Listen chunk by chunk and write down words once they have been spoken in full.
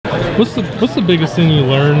What's the biggest thing you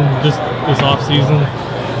learned this off season?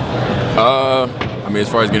 I mean, as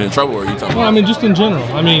far as getting in trouble, or are you talking? Well, I mean, just in general.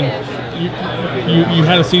 I mean, you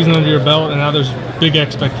had a season under your belt, and now there's big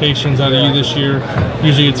expectations out of you this year.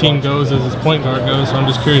 Usually, a team goes as its point guard goes. So I'm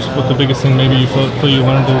just curious what the biggest thing maybe you feel you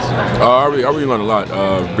learned is. I really learned a lot.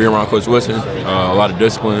 Being around Coach Wilson, a lot of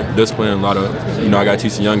discipline, a lot of I got to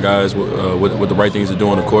teach the young guys what the right things to do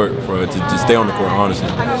on the court to stay on the court. Honestly.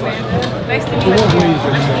 In what ways do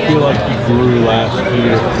you feel like you grew last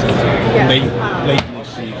year, late in the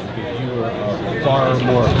season, because you were a far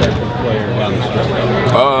more effective player down the stretch?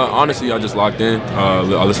 Honestly, I just locked in.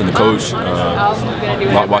 I listened to Coach,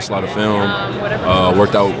 watched a lot of film,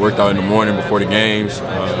 worked out in the morning before the games.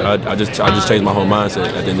 I just changed my whole mindset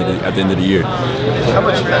at the end of the year. How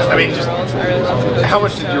much? I mean, how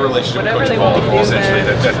much did your relationship with Coach evolve? Essentially,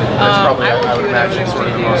 that's probably I would imagine sort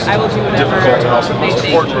of the most difficult and also the most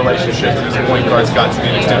important relationship, because the point guard's got to be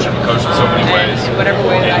an extension of Coach in so many ways.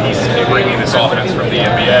 And he's bringing this offense from the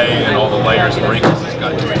NBA and all the layers and wrinkles he's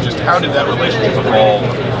got to it. Just how did that relationship evolve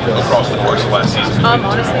across the course of last season?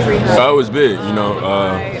 It was big,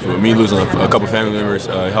 with me losing a couple family members,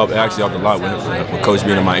 it actually helped a lot with Coach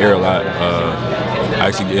being in my ear a lot.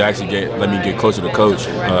 It actually let me get closer to Coach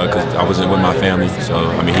because I wasn't with my family. So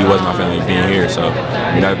I mean, he was my family being here. So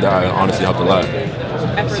I mean, that honestly helped a lot.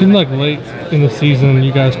 It seemed like late in the season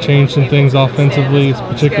you guys changed some things offensively,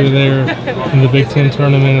 particularly there in the Big Ten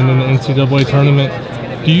tournament and then the NCAA tournament.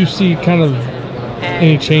 Do you see kind of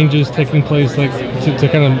any changes taking place, like to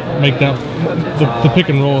kind of make that the pick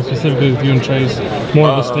and roll specifically with you and Trace more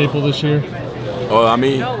of a staple this year? Well, I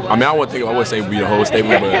mean, I wouldn't say we the whole staple,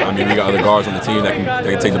 but I mean, we got other guards on the team that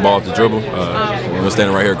can take the ball off the dribble. We're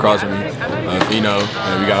standing right here across from me, Fino,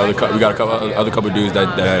 and we got a couple dudes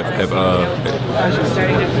that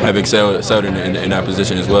have excelled in that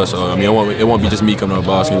position as well. So I mean, it won't be just me coming on the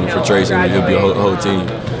ball screen for Trace. It'll be a whole team.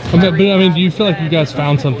 But I mean, do you feel like you guys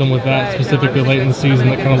found something with that specifically late in the season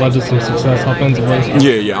that kind of led to some success offensively?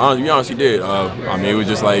 Yeah, we honestly did. I mean, it was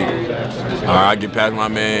just like, I get past my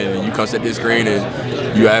man, and you come set this screen, and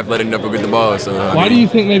you athletic enough to get the ball. So why do you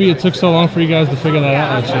think maybe it took so long for you guys to figure that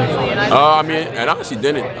out last year? I mean, and honestly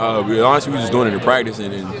didn't. We were just doing it in practice,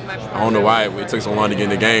 and I don't know why it took so long to get in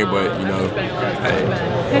the game, but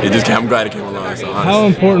I'm glad it came along. So honestly. How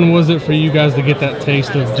important was it for you guys to get that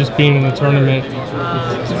taste of just being in the tournament?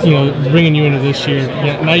 Bringing you into this year.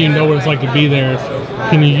 Now you know what it's like to be there.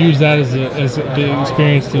 Can you use that as the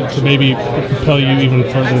experience to maybe propel you even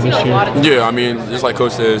further this year? Yeah, I mean, just like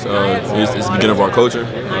Coach says, it's the beginning of our culture.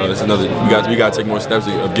 It's another. We got to take more steps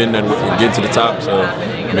of getting to the top. So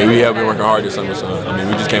I mean, we have been working hard this summer. So I mean,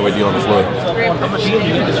 we just can't wait to get on the floor.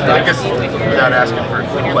 I guess without asking for the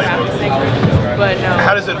playbook.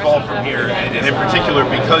 How does it evolve from here? And in particular,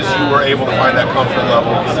 because you were able to find that comfort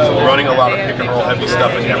level, running a lot of pick and roll heavy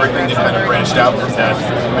stuff, and everything that kind of branched out from that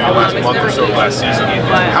maybe last month or so of last season,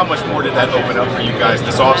 how much more did that open up for you guys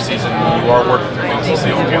this off season? You are working through things to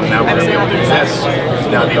say, okay, now we're going to be able to do this.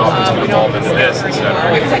 Now the offense can evolve into this instead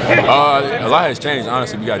of. A lot has changed.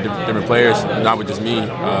 Honestly, we got different players, not with just me.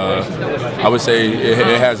 I would say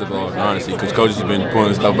it has evolved, honestly, because Coach has been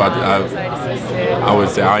pulling stuff out. I would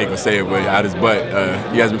say, I ain't gonna say it, but out his butt.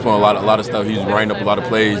 He has been pulling a lot of stuff. He's writing up a lot of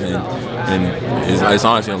plays, and it's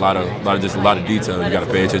honestly a lot of detail you got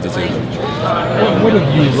to pay attention to. What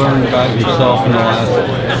have you learned about yourself in the last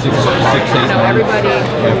 6, 8 months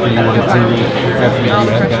after you went through, after you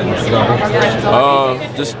had gotten in trouble?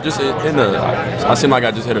 Just in I seem like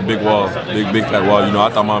I just hit a big wall, big fat wall. I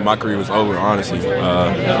thought my career was over, honestly.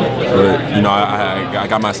 But I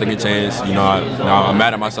got my second chance. I'm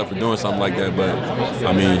mad at myself for doing something like that, but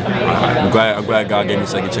I mean, I'm glad God gave me a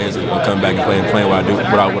second chance to come back and playing what I do,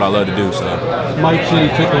 what I love to do. So. Mike said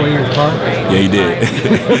he took away your car? Yeah, he did.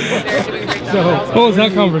 So, what was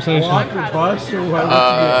that conversation? Walk or bus or what?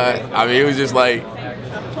 I mean, it was just like,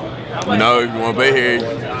 if you want to play here,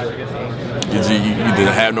 you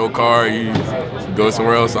either have no car, or you go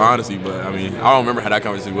somewhere else, honestly. But I mean, I don't remember how that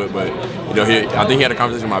conversation went, but I think he had a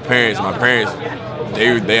conversation with my parents. My parents,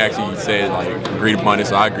 they actually said, like, agreed upon it,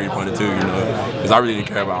 so I agreed upon it too, because I really didn't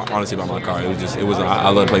care about my car. I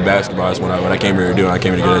love to play basketball. That's what I came here to do. I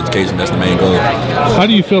came here to get an education. That's the main goal. How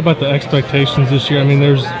do you feel about the expectations this year? I mean,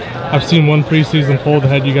 I've seen one preseason poll that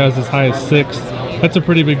had you guys as high as 6th. That's a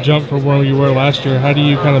pretty big jump from where you were last year. How do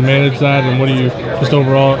you kind of manage that, and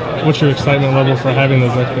what's your excitement level for having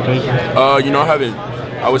those expectations?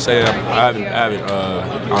 I would say I haven't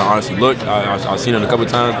honestly looked. I've seen it a couple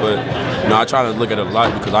of times, but I try to look at it a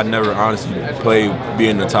lot because I never honestly played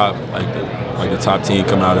being the top, like like the top team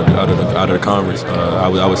coming out of the conference. I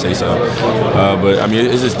would say so. But I mean,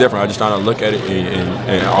 it's just different. I just trying to look at it,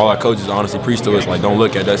 and all our coaches honestly preach to us like, don't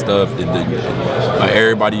look at that stuff. Like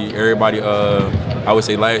everybody. I would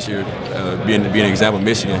say last year, being an example,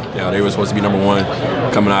 Michigan, they were supposed to be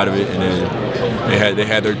 #1 coming out of it, and then they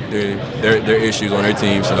had their issues on their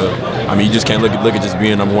team. So I mean, you just can't look at just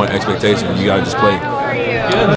being #1 expectation. You got to just play.